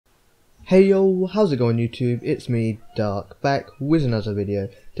Hey yo, how's it going YouTube? It's me, Dark, back with another video.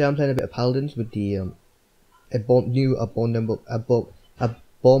 Today I'm playing a bit of Paladins with the new abominable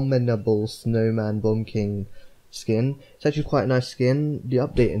snowman bomb king skin. It's actually quite a nice skin. The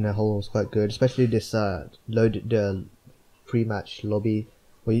update in the whole is quite good, especially this the pre-match lobby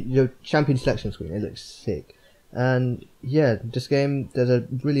or your champion selection screen. It looks sick. And yeah, this game there's a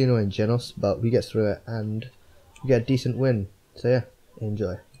really annoying Jenos, but we get through it and we get a decent win. So yeah,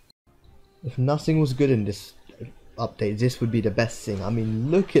 enjoy. If nothing was good in this update, this would be the best thing. I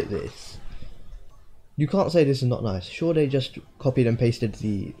mean, look at this. You can't say this is not nice. Sure, they just copied and pasted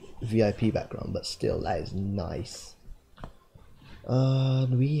the VIP background, but still, that is nice.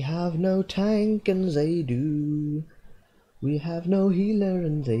 We have no tank and they do. We have no healer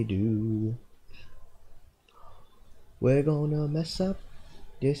and they do. We're gonna mess up.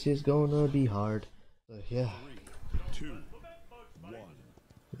 This is gonna be hard. So yeah. 3, 2, 1.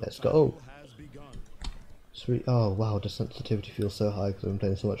 Let's go. Oh wow, the sensitivity feels so high because I'm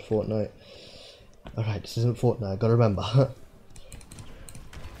playing so much Fortnite. Alright, this isn't Fortnite, gotta remember.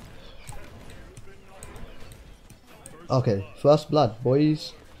 Okay, first blood,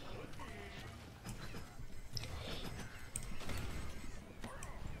 boys.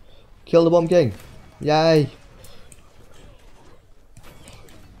 Kill the bomb king. Yay.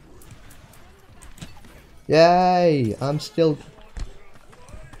 Yay, I'm still...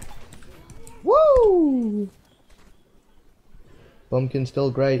 Woo! Bumpkin's still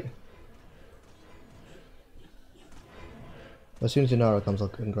great. As soon as Inara comes, I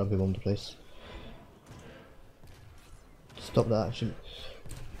can grab him on the place. Stop that action.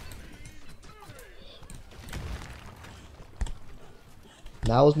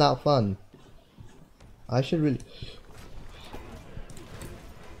 Now is not fun. I should really...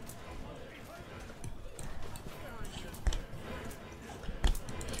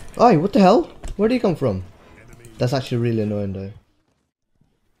 Oi, what the hell? Where did he come from? That's actually really annoying though.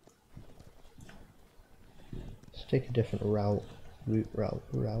 Let's take a different route. Route.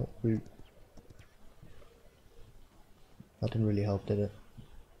 That didn't really help, did it?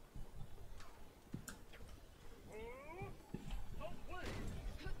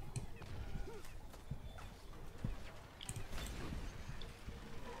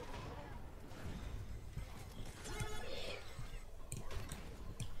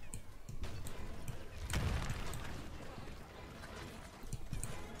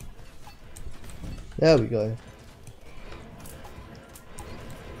 There we go.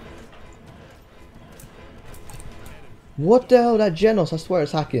 What the hell, that Jenos, I swear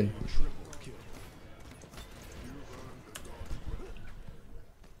it's hacking.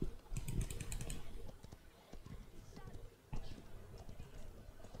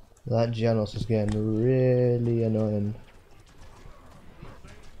 That Jenos is getting really annoying.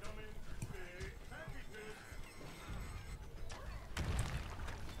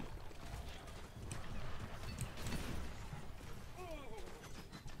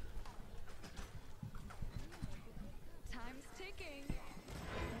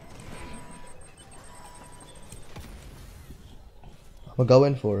 I'm gonna go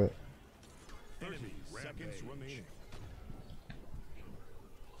in for it. 30 seconds remaining.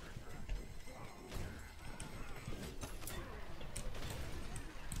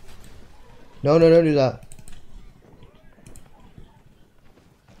 No, don't do that.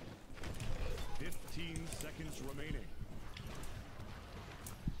 15 seconds remaining.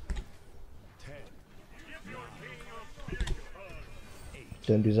 10. 9. 8.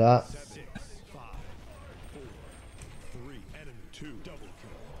 Don't do that. 6. 5. 4. 3. Enemy 2. Double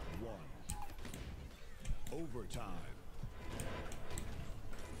kill. 1. Overtime.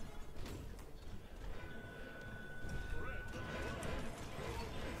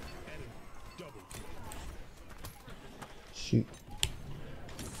 Enemy double kill. Shoot.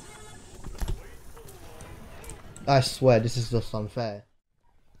 I swear this is just unfair.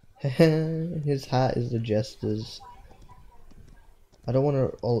 His hat is the jester's. I don't want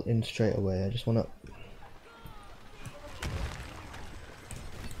to ult in straight away, I just want to...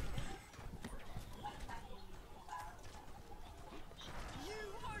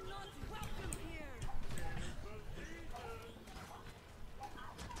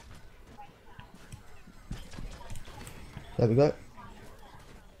 There we go.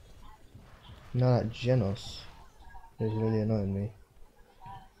 Now that Jenos is really annoying me.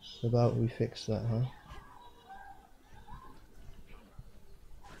 How about we fix that, huh?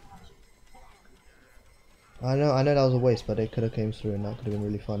 I know that was a waste, but they could have came through and that could have been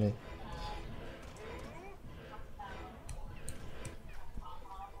really funny.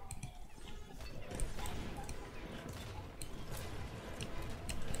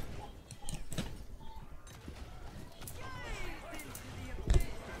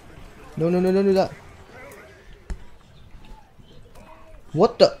 No, no, no, don't do that.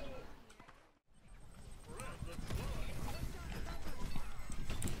 What the?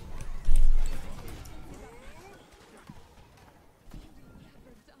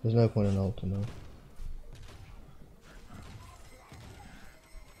 There's no point in ulting now.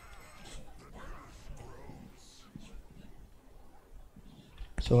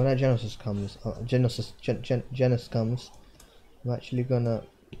 So when that Jenos comes, Jenos comes, I'm actually gonna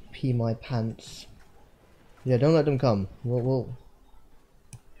pee my pants. Yeah, don't let them come. We'll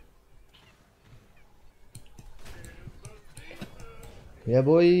yeah,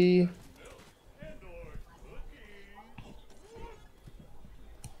 boy.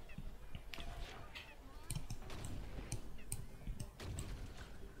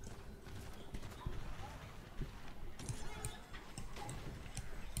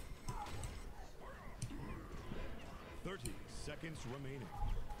 Seconds remaining.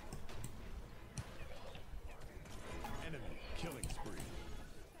 Enemy killing spree.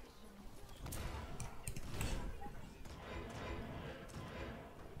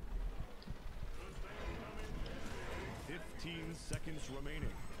 15 seconds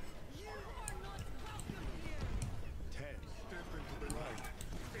remaining. 10. Step into the light.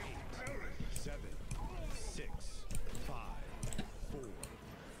 8, 7, 6, 5, 4,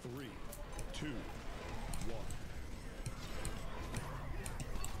 3, 2, 1.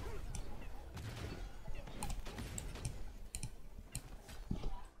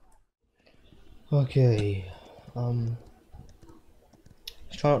 Okay, let's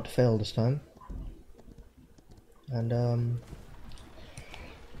try not to fail this time. And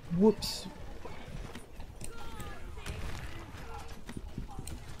whoops.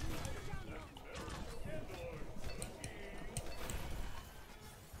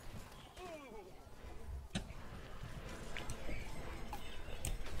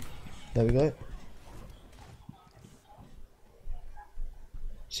 There we go.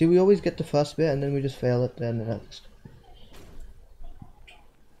 See, we always get the first bit and then we just fail it then the next.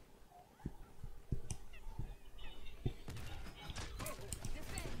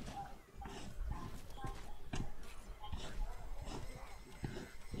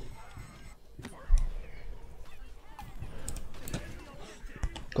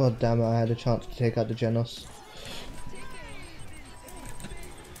 God damn it, I had a chance to take out the Jenos.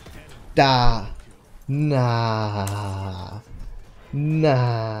 Da! Nah!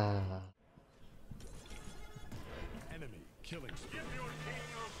 Nah! Enemy killing spree.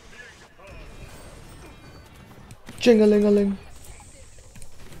 Ching-a-ling-a-ling!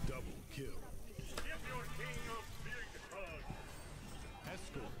 Double kill.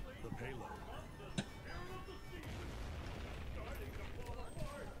 Escort the payload.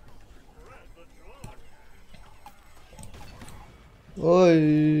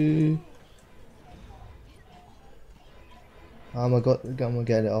 Oi! I'm gonna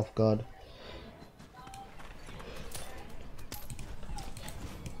get it off guard.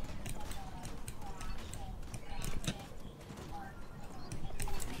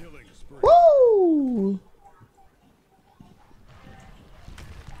 Killing spree. Woo!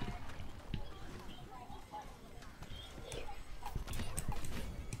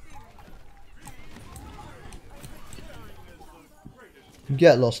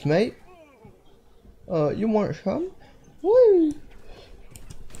 Get lost, mate. You want some? Woo!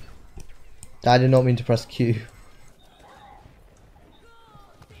 I did not mean to press Q.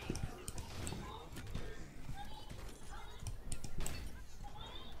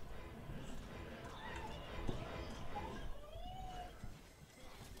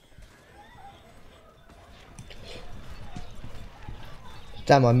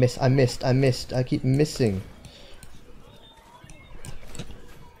 Damn, I missed. I keep missing.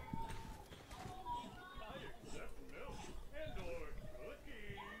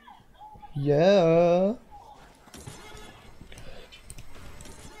 Yeah.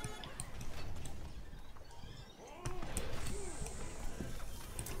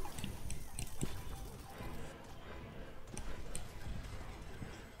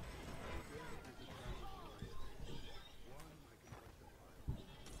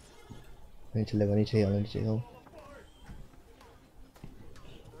 I need to live, I need to heal, I need to heal.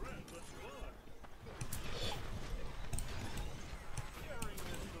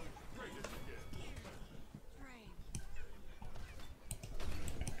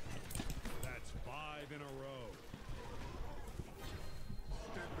 That's 5 in a row.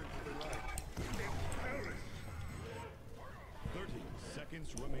 30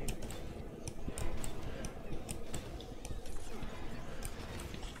 seconds remaining.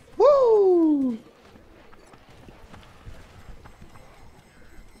 Woo!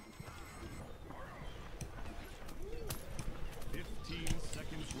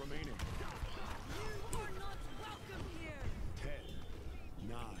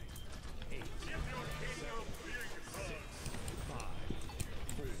 9, 8, 7, 6, 5,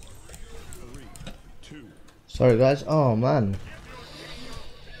 4, 3, 2. Sorry guys. Oh man.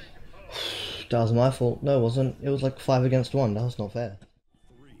 That was my fault. No, it wasn't. It was like 5 against 1. That was not fair.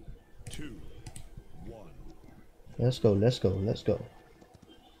 3, 2, 1. Let's go, let's go, let's go.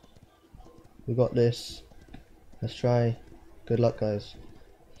 We got this. Let's try. Good luck, guys.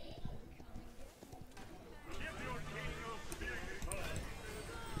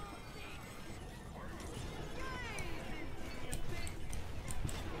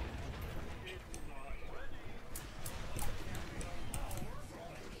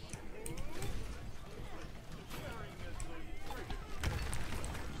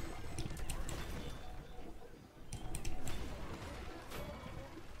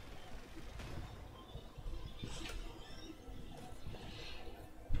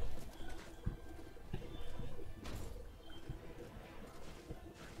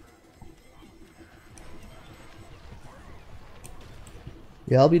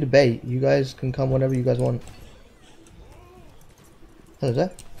 Yeah, I'll be the bait. You guys can come whenever you guys want. Hello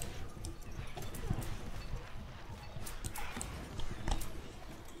there.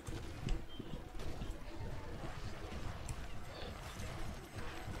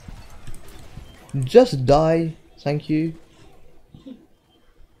 Just die. Thank you.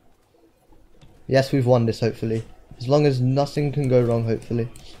 Yes, we've won this, hopefully. As long as nothing can go wrong, hopefully.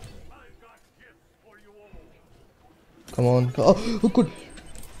 Come on. Oh, oh good.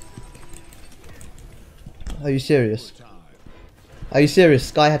 Are you serious? Are you serious?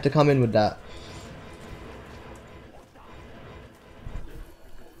 Sky had to come in with that.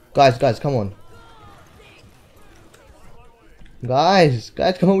 Guys, come on. Guys,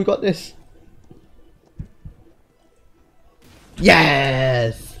 come on, we got this.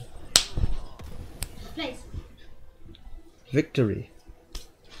 Yes! Place. Victory.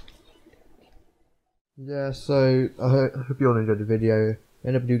 Yeah, so I hope you all enjoyed the video.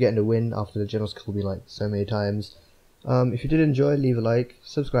 Ended up getting a win after the Jenos killed me like so many times. If you did enjoy, leave a like,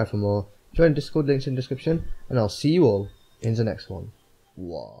 subscribe for more, join Discord, links in the description, and I'll see you all in the next one.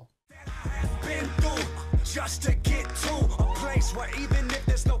 Wow. Just to get to a place where even if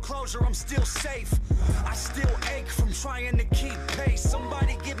there's no closure, I'm still safe. I still ache from trying to keep pace.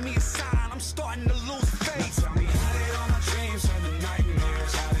 Somebody give me a sign, I'm starting